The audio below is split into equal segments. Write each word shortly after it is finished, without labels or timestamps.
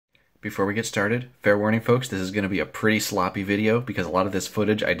Before we get started, fair warning folks, this is going to be a pretty sloppy video because a lot of this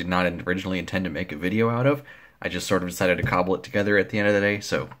footage I did not originally intend to make a video out of. I just sort of decided to cobble it together at the end of the day,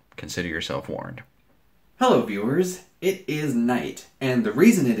 so consider yourself warned. Hello viewers, it is night, and the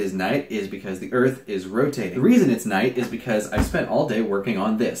reason it is night is because the Earth is rotating. The reason it's night is because I've spent all day working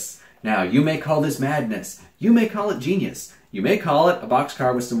on this. Now, you may call this madness, you may call it genius, you may call it a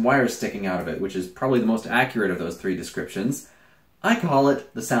boxcar with some wires sticking out of it, which is probably the most accurate of those three descriptions. I call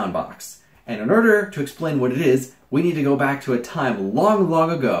it the sound box. And in order to explain what it is, we need to go back to a time long, long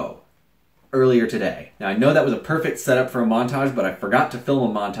ago. Earlier today. Now I know that was a perfect setup for a montage, but I forgot to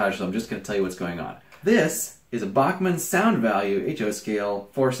film a montage, so I'm just going to tell you what's going on. This is a Bachmann Sound Value HO scale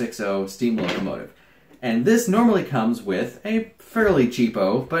 460 steam locomotive. And this normally comes with a fairly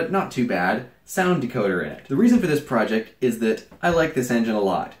cheapo, but not too bad, sound decoder in it. The reason for this project is that I like this engine a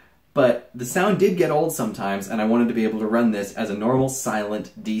lot. But the sound did get old sometimes, and I wanted to be able to run this as a normal,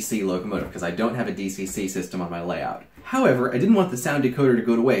 silent DC locomotive, because I don't have a DCC system on my layout. However, I didn't want the sound decoder to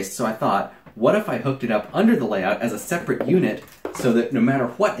go to waste, so I thought, what if I hooked it up under the layout as a separate unit, so that no matter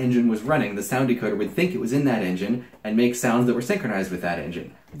what engine was running, the sound decoder would think it was in that engine, and make sounds that were synchronized with that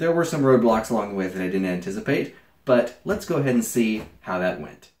engine. There were some roadblocks along the way that I didn't anticipate, but let's go ahead and see how that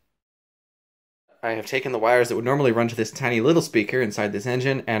went. I have taken the wires that would normally run to this tiny little speaker inside this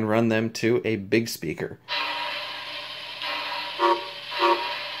engine and run them to a big speaker.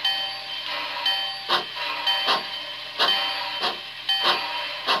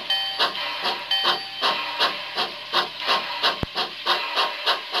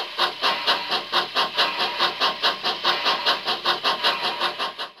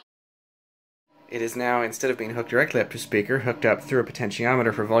 It is now, instead of being hooked directly up to a speaker, hooked up through a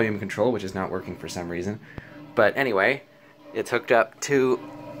potentiometer for volume control, which is not working for some reason. But anyway, it's hooked up to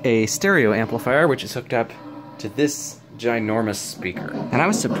a stereo amplifier, which is hooked up to this ginormous speaker. And I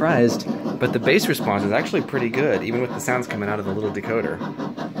was surprised, but the bass response is actually pretty good, even with the sounds coming out of the little decoder.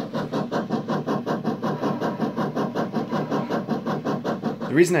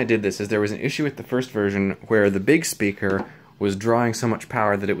 The reason I did this is there was an issue with the first version where the big speaker was drawing so much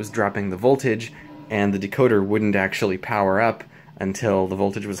power that it was dropping the voltage, and the decoder wouldn't actually power up until the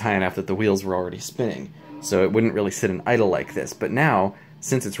voltage was high enough that the wheels were already spinning. So it wouldn't really sit and idle like this. But now,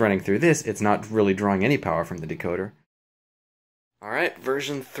 since it's running through this, it's not really drawing any power from the decoder. Alright,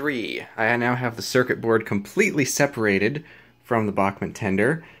 version 3. I now have the circuit board completely separated from the Bachmann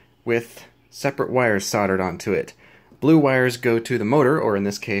tender, with separate wires soldered onto it. Blue wires go to the motor, or in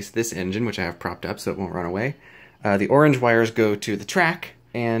this case, this engine, which I have propped up so it won't run away. The orange wires go to the track,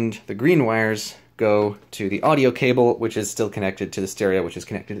 and the green wires go to the audio cable, which is still connected to the stereo, which is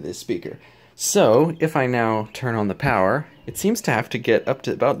connected to this speaker. So, if I now turn on the power, it seems to have to get up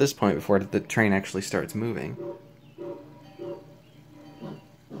to about this point before the train actually starts moving.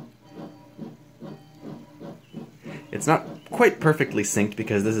 It's not quite perfectly synced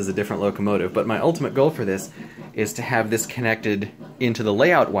because this is a different locomotive, but my ultimate goal for this is to have this connected into the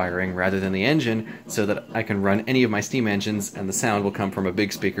layout wiring rather than the engine, so that I can run any of my steam engines and the sound will come from a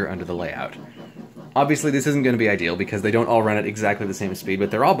big speaker under the layout. Obviously this isn't going to be ideal because they don't all run at exactly the same speed,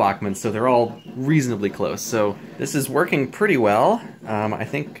 but they're all Bachmann, so they're all reasonably close. So this is working pretty well. I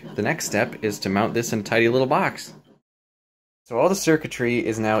think the next step is to mount this in a tidy little box. So all the circuitry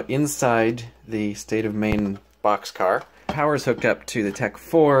is now inside the state of main boxcar. Power is hooked up to the Tech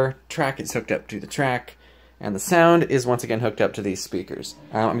 4, track is hooked up to the track, and the sound is once again hooked up to these speakers.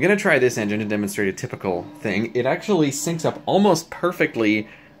 I'm going to try this engine to demonstrate a typical thing. It actually syncs up almost perfectly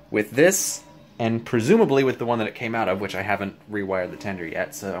with this, and presumably with the one that it came out of, which I haven't rewired the tender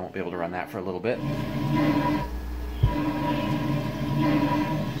yet, so I won't be able to run that for a little bit.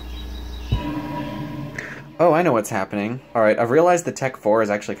 Oh, I know what's happening. Alright, I've realized the Tech 4 is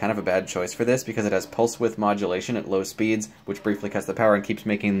actually kind of a bad choice for this because it has pulse width modulation at low speeds, which briefly cuts the power and keeps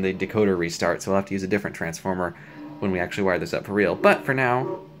making the decoder restart, so we'll have to use a different transformer when we actually wire this up for real. But for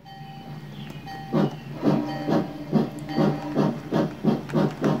now...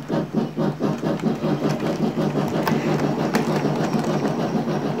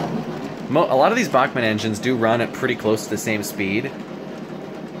 a lot of these Bachmann engines do run at pretty close to the same speed,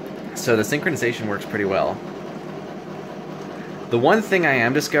 so the synchronization works pretty well. The one thing I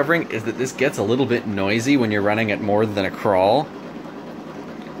am discovering is that this gets a little bit noisy when you're running at more than a crawl.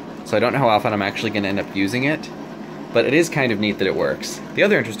 So I don't know how often I'm actually going to end up using it, but it is kind of neat that it works. The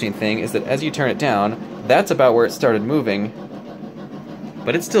other interesting thing is that as you turn it down, that's about where it started moving,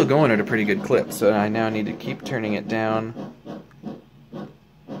 but it's still going at a pretty good clip, so I now need to keep turning it down.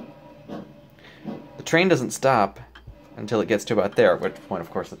 The train doesn't stop until it gets to about there, at which point, of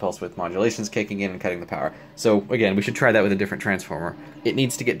course, the pulse width modulation is kicking in and cutting the power. So, again, we should try that with a different transformer. It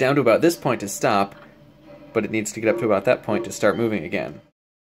needs to get down to about this point to stop, but it needs to get up to about that point to start moving again.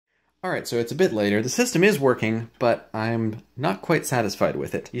 Alright, so it's a bit later. The system is working, but I'm not quite satisfied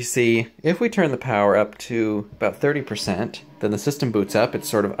with it. You see, if we turn the power up to about 30%, then the system boots up, it's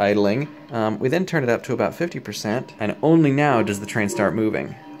sort of idling. We then turn it up to about 50%, and only now does the train start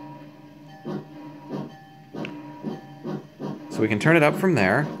moving. So we can turn it up from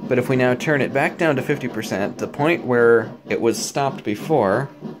there, but if we now turn it back down to 50%, the point where it was stopped before,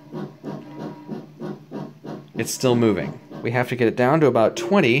 it's still moving. We have to get it down to about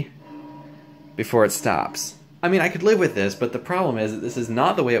 20 before it stops. I mean, I could live with this, but the problem is that this is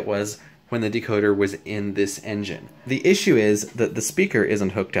not the way it was when the decoder was in this engine. The issue is that the speaker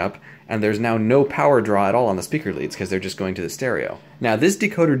isn't hooked up, and there's now no power draw at all on the speaker leads because they're just going to the stereo. Now, this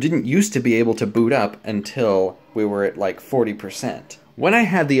decoder didn't used to be able to boot up until we were at like 40%. When I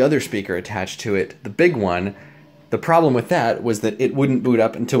had the other speaker attached to it, the big one, the problem with that was that it wouldn't boot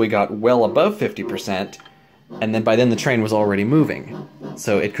up until we got well above 50%, and then by then the train was already moving.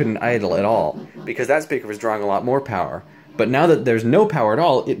 So it couldn't idle at all, because that speaker was drawing a lot more power. But now that there's no power at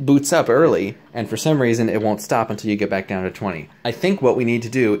all, it boots up early, and for some reason it won't stop until you get back down to 20. I think what we need to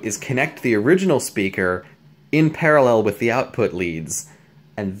do is connect the original speaker in parallel with the output leads,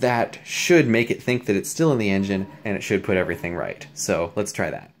 and that should make it think that it's still in the engine, and it should put everything right. So let's try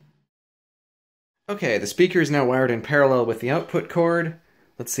that. Okay, the speaker is now wired in parallel with the output cord.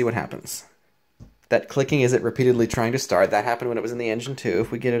 Let's see what happens. That clicking is it repeatedly trying to start. That happened when it was in the engine too.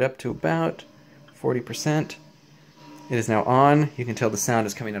 If we get it up to about 40%, it is now on. You can tell the sound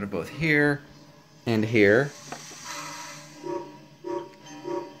is coming out of both here and here.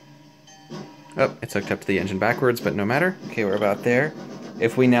 Oh, it's hooked up to the engine backwards, but no matter. Okay, we're about there.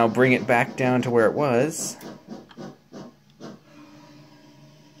 If we now bring it back down to where it was,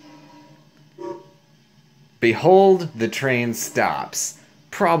 behold, the train stops.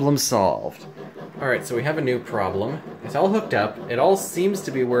 Problem solved. Alright, so we have a new problem. It's all hooked up. It all seems to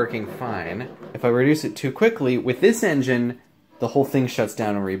be working fine. If I reduce it too quickly, with this engine, the whole thing shuts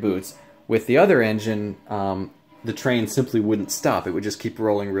down and reboots. With the other engine, the train simply wouldn't stop. It would just keep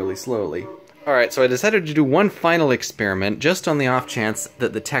rolling really slowly. Alright, so I decided to do one final experiment, just on the off chance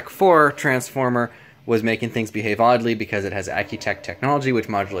that the Tech 4 transformer was making things behave oddly because it has Accu-Tech technology, which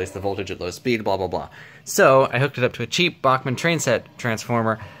modulates the voltage at low speed, blah blah blah. So I hooked it up to a cheap Bachmann train set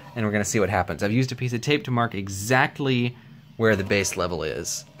transformer, and we're going to see what happens. I've used a piece of tape to mark exactly where the base level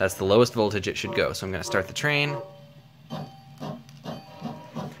is. That's the lowest voltage it should go. So I'm going to start the train.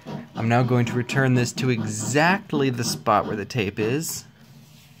 I'm now going to return this to exactly the spot where the tape is.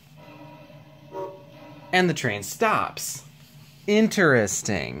 And the train stops.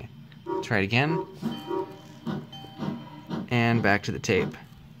 Interesting. Try it again. And back to the tape.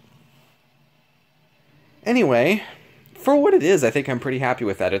 Anyway, for what it is, I think I'm pretty happy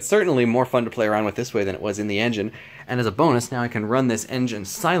with that. It's certainly more fun to play around with this way than it was in the engine, and as a bonus, now I can run this engine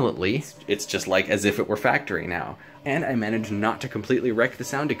silently. It's just like as if it were factory now. And I managed not to completely wreck the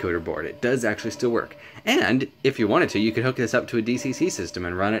sound decoder board. It does actually still work. And, if you wanted to, you could hook this up to a DCC system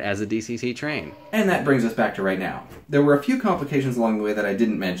and run it as a DCC train. And that brings us back to right now. There were a few complications along the way that I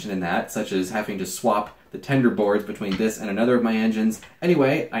didn't mention in that, such as having to swap the tender boards between this and another of my engines.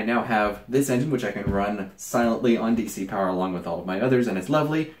 Anyway, I now have this engine, which I can run silently on DC power along with all of my others, and it's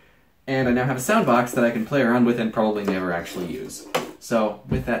lovely. And I now have a sound box that I can play around with and probably never actually use. So,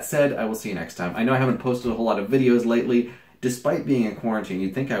 with that said, I will see you next time. I know I haven't posted a whole lot of videos lately. Despite being in quarantine,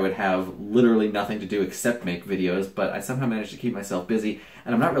 you'd think I would have literally nothing to do except make videos, but I somehow managed to keep myself busy,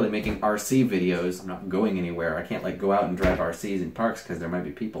 and I'm not really making RC videos. I'm not going anywhere. I can't, like, go out and drive RCs in parks because there might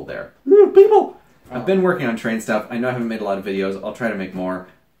be people there. People! I've been working on train stuff. I know I haven't made a lot of videos. I'll try to make more,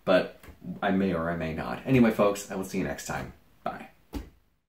 but I may or I may not. Anyway, folks, I will see you next time.